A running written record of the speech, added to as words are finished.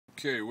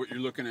Okay, what you're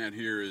looking at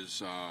here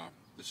is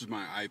this is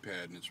my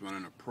iPad, and it's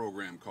running a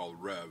program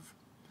called REV.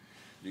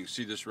 You can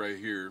see this right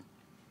here.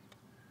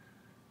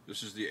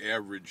 This is the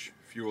average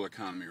fuel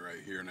economy right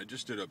here, and I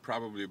just did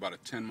probably about a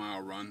 10-mile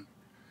run,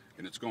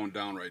 and it's going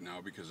down right now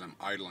because I'm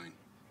idling.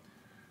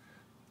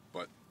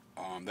 But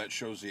that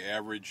shows the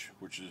average,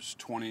 which is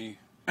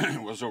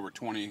was over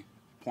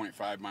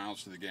 20.5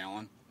 miles to the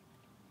gallon.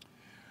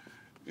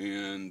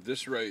 And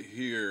this right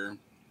here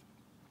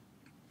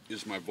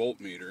is my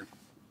voltmeter,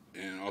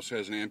 and it also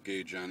has an amp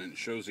gauge on it. It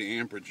shows the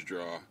amperage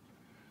draw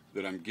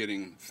that I'm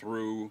getting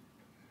through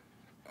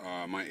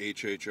my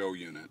HHO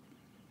unit.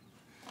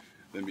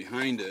 Then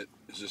behind it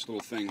is this little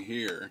thing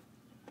here.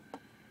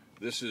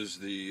 This is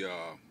the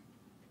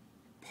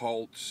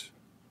pulse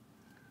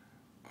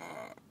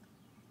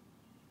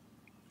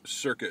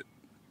circuit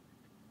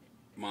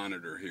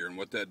monitor here, and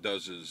what that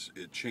does is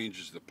it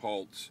changes the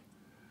pulse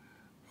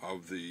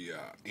of the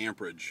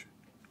amperage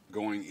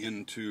going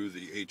into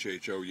the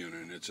HHO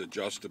unit, and it's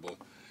adjustable.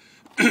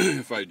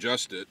 If I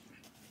adjust it,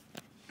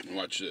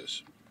 watch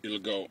this,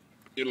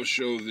 it'll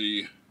show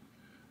the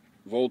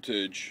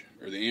voltage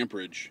or the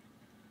amperage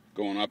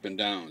going up and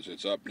down. So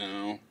it's up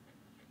now.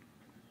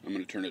 I'm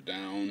going to turn it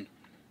down,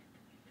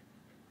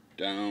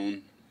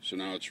 so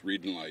now it's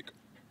reading like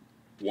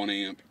 1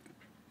 amp.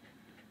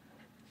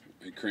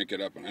 I crank it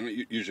up, and I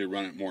don't usually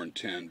run it more than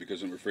 10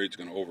 because I'm afraid it's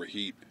going to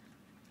overheat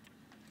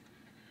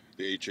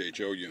the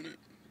HHO unit.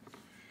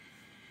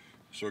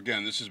 So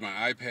again, this is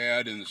my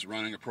iPad, and it's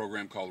running a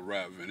program called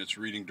REV, and it's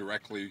reading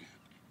directly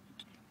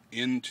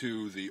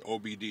into the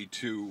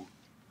OBDII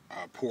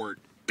port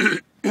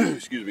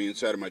excuse me,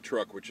 inside of my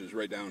truck, which is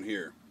right down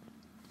here.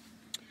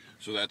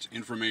 So that's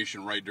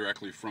information right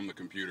directly from the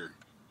computer.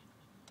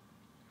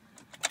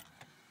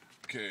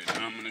 Okay,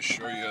 now I'm going to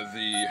show you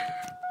the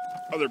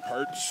other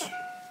parts.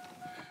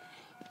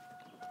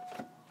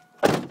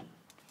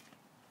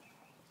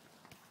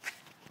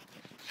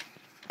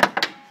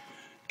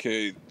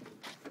 Okay,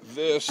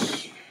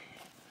 this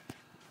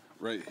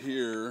right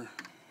here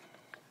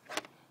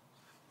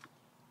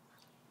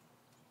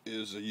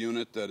is a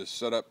unit that is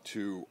set up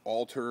to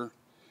alter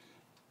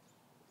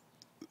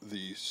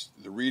the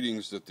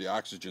readings that the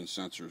oxygen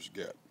sensors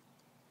get.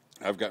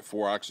 I've got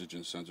 4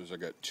 oxygen sensors. I've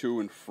got 2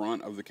 in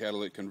front of the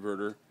catalytic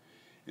converter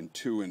and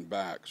 2 in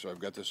back. So I've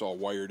got this all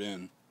wired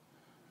in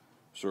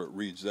so it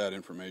reads that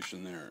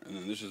information there. And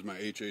then this is my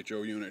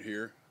HHO unit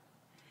here,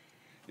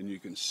 and you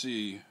can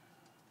see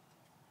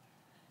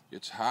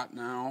it's hot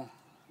now.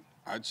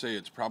 I'd say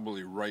it's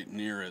probably right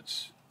near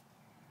its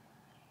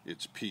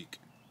peak,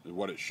 is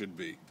what it should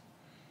be,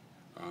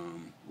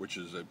 which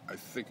is I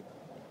think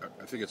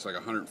it's like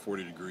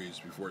 140 degrees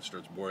before it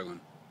starts boiling.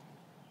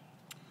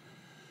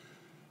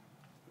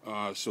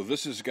 So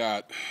this has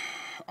got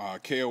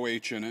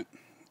KOH in it,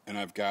 and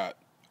I've got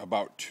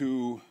about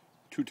two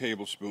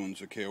tablespoons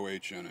of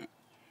KOH in it,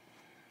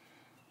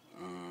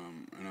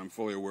 and I'm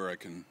fully aware I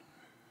can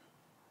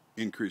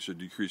increase or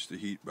decrease the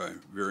heat by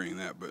varying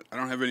that, but I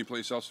don't have any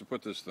place else to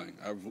put this thing.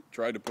 I've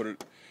tried to put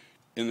it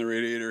in the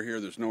radiator here.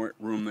 There's no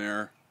room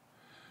there.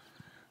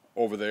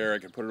 Over there, I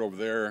could put it over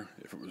there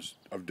if it was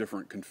of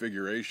different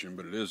configuration,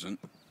 but it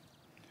isn't.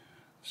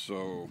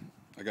 So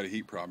I got a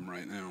heat problem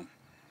right now.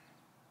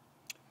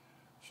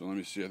 So let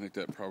me see. I think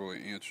that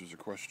probably answers the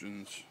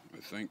questions.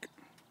 I think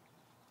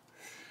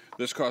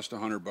this cost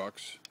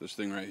 $100. This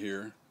thing right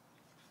here.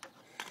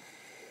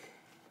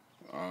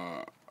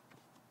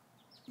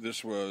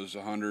 This was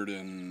 100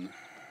 and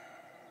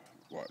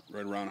what?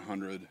 Right around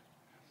 100,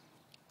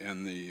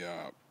 and the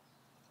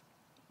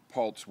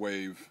pulse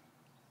wave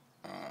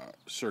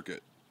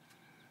circuit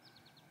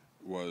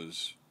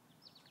was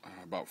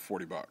about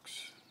 $40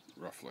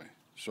 roughly.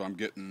 So I'm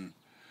getting,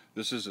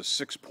 this is a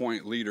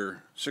 6.0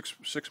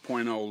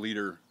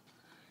 liter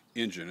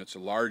engine. It's a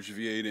large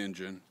V8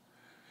 engine,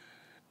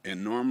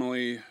 and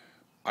normally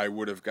I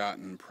would have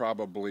gotten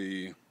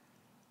probably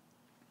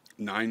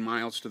 9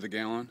 miles to the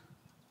gallon,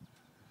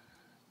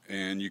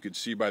 and you could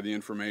see by the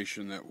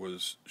information that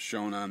was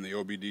shown on the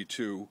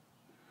OBDII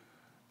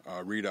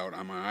readout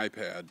on my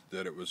iPad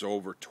that it was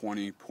over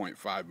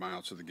 20.5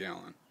 miles to the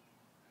gallon.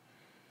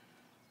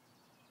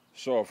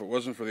 So if it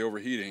wasn't for the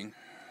overheating,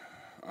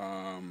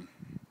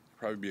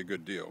 probably be a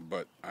good deal.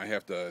 But I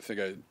have to,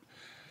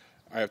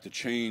 I have to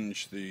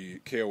change the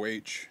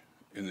KOH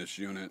in this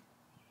unit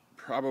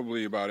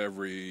probably about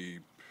every,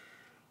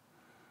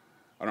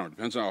 I don't know, it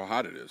depends on how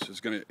hot it is. It's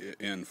gonna,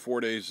 in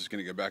 4 days it's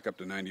gonna get back up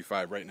to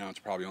 95. Right now it's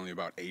probably only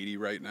about 80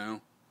 right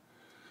now.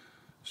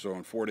 So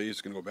in 4 days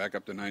it's going to go back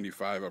up to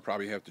 95. I'll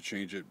probably have to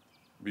change it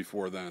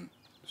before then.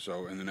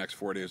 So in the next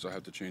 4 days I'll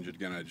have to change it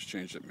again. I just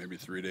changed it maybe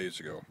 3 days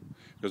ago.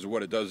 Because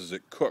what it does is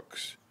it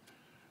cooks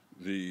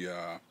the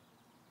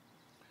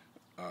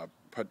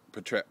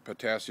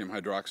potassium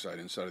hydroxide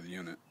inside of the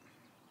unit.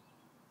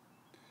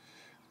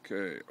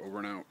 Okay, over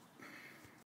and out.